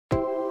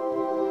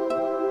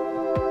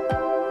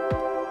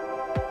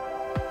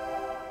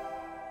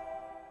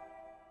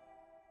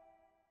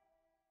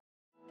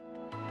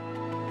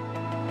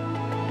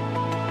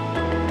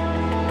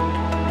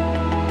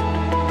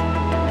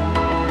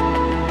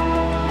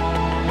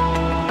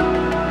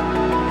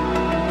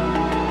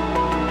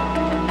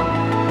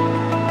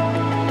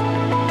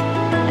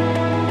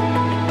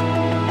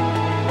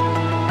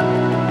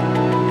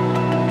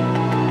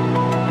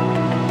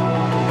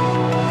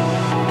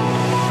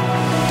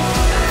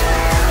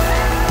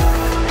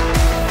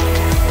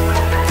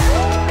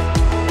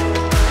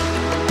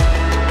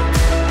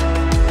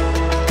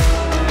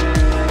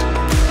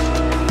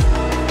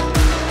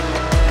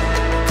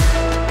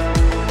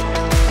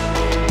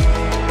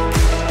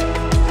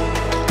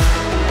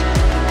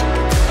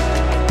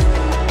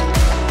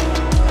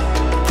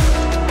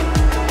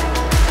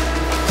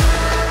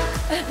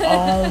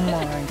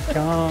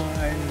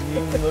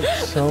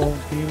so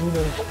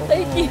beautiful.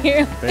 Thank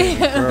you. Baby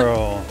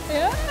girl.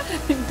 Yeah.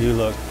 You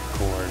look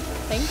gorgeous.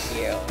 Thank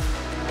you.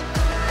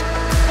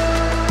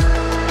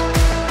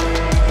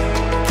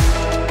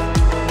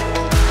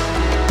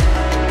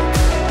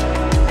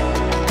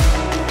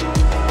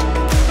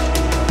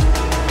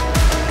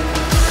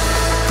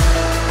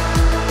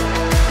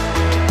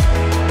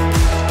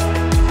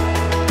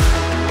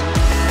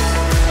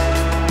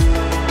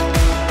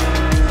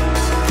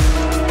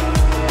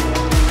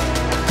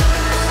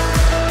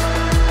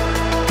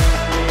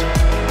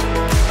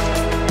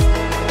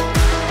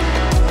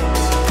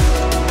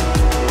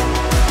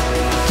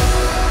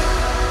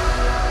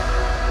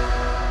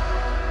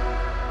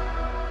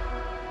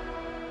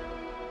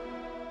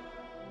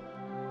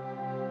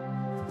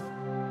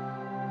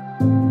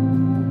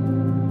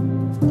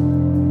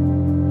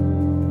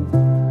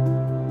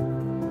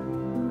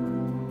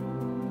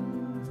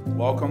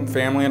 Welcome,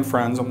 family and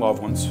friends and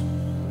loved ones.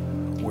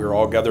 We are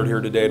all gathered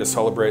here today to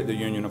celebrate the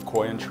union of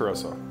Coy and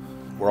Cherissa.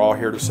 We're all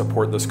here to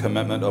support this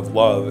commitment of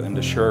love and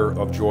to share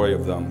of joy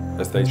of them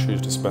as they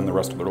choose to spend the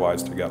rest of their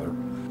lives together.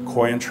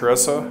 Coy and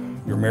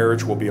Cherissa, your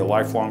marriage will be a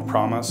lifelong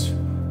promise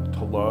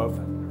to love,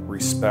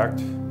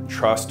 respect,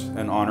 trust,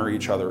 and honor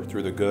each other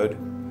through the good,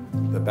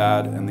 the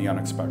bad, and the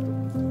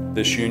unexpected.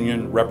 This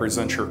union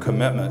represents your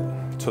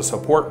commitment to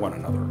support one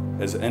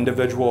another as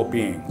individual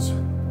beings,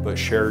 but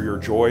share your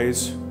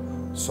joys,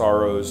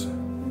 sorrows,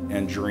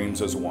 and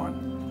dreams as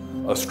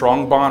one. A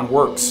strong bond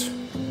works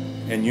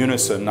in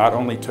unison not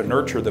only to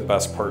nurture the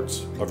best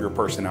parts of your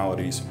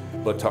personalities,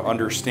 but to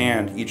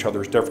understand each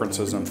other's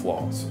differences and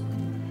flaws.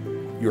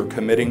 You're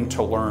committing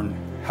to learn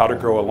how to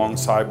grow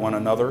alongside one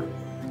another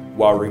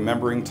while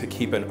remembering to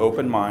keep an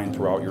open mind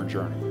throughout your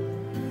journey.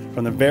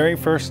 From the very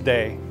first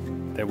day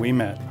that we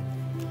met,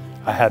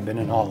 I have been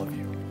in awe of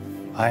you.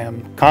 I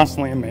am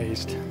constantly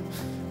amazed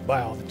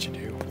by all that you do.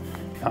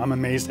 I'm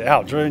amazed at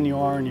how driven you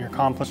are in your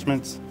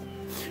accomplishments,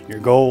 your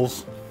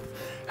goals,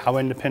 how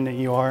independent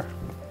you are,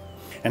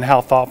 and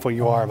how thoughtful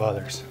you are of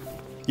others.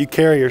 You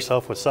carry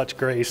yourself with such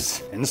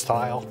grace and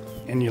style,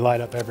 and you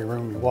light up every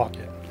room you walk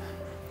in.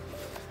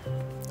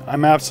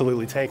 I'm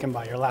absolutely taken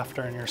by your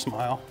laughter and your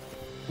smile.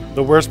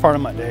 The worst part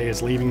of my day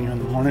is leaving you in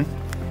the morning.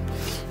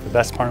 The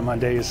best part of my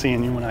day is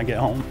seeing you when I get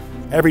home.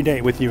 Every day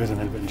with you is an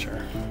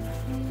adventure,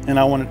 and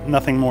I want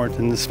nothing more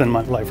than to spend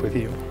my life with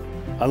you.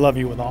 I love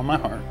you with all my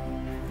heart,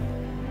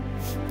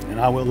 and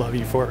I will love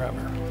you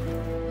forever.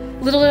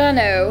 Little did I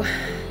know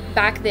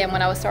back then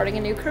when I was starting a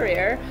new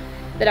career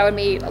that I would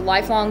meet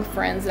lifelong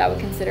friends that I would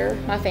consider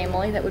my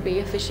family that would be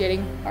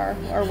officiating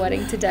our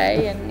wedding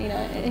today and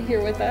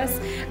here with us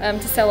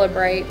to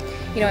celebrate,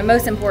 and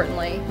most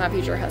importantly, my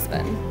future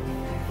husband.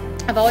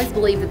 I've always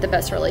believed that the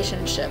best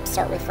relationships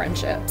start with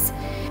friendships.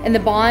 And the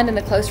bond and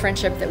the close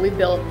friendship that we've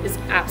built is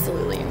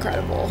absolutely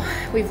incredible.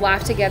 We've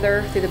laughed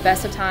together through the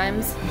best of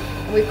times,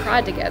 and we've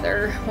cried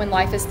together when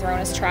life has thrown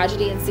us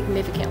tragedy and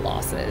significant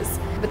losses.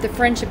 But the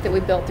friendship that we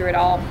built through it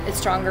all is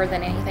stronger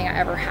than anything I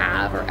ever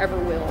have or ever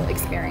will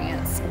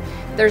experience.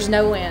 There's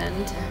no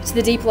end to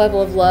the deep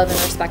level of love and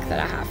respect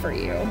that I have for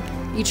you.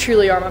 You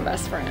truly are my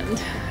best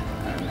friend.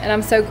 And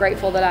I'm so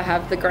grateful that I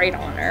have the great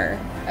honor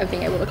of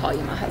being able to call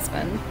you my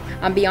husband.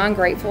 I'm beyond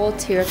grateful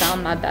to have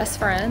found my best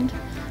friend,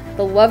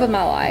 the love of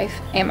my life,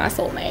 and my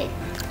soulmate.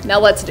 Now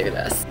let's do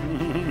this.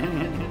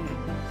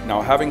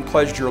 Now, having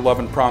pledged your love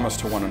and promise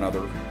to one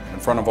another in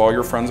front of all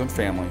your friends and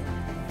family,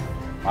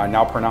 I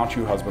now pronounce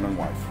you husband and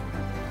wife.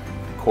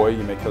 Coy,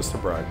 you may kiss the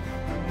bride.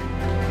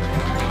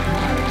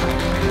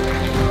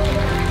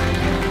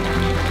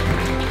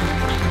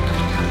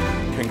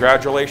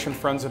 Congratulations,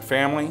 friends and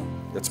family.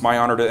 It's my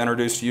honor to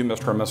introduce to you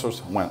Mr. and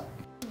Mrs. Went.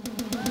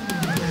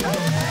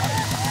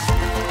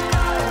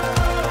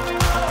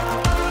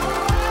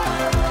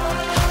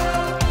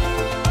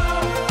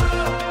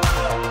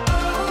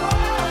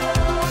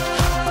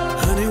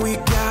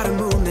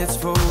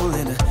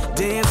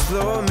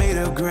 Made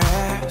of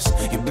grass,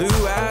 your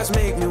blue eyes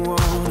make me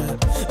wanna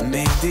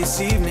make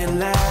this evening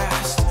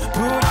last.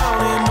 Put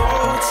on an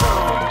old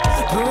song,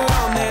 put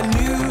on that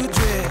new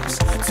dress.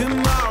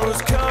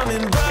 Tomorrow's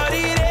coming, but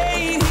it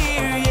ain't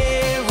here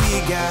yet.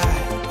 We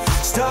got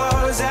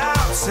stars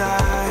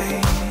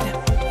outside,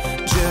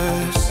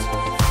 just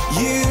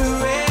you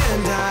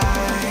and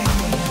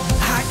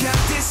I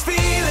got this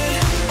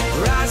feeling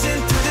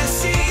rising through the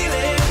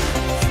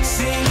ceiling,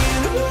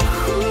 singing ooh.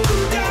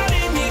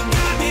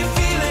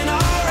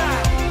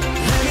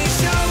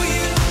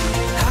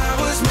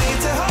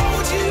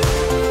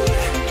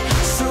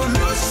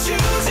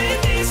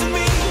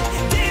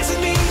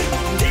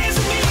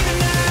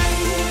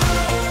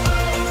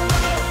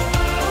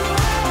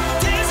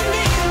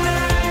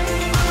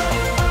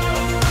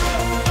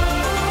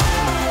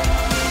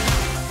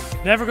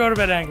 Never go to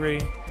bed angry.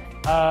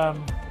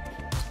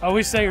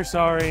 Always say you're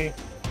sorry,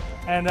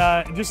 and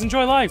just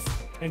enjoy life.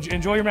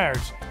 Enjoy your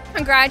marriage.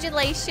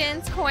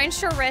 Congratulations, Coy and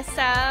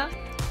Cherissa.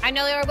 I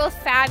know they were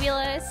both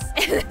fabulous.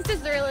 This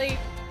is really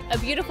a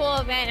beautiful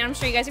event, and I'm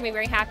sure you guys are going to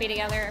be very happy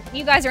together.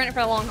 You guys are in it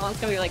for the long haul. It's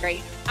going to be really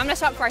great. I'm going to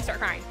stop before I start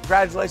crying.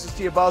 Congratulations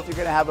to you both. You're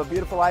going to have a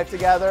beautiful life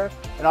together,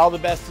 and all the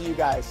best to you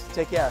guys.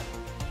 Take care.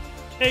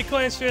 Hey,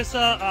 Coy and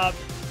Cherissa,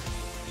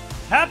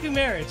 happy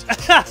marriage.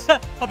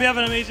 Hope you have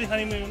an amazing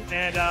honeymoon,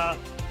 and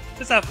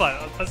just have fun.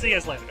 I'll see you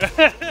guys later.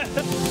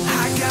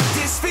 I got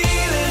this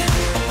feeling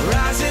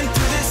rising through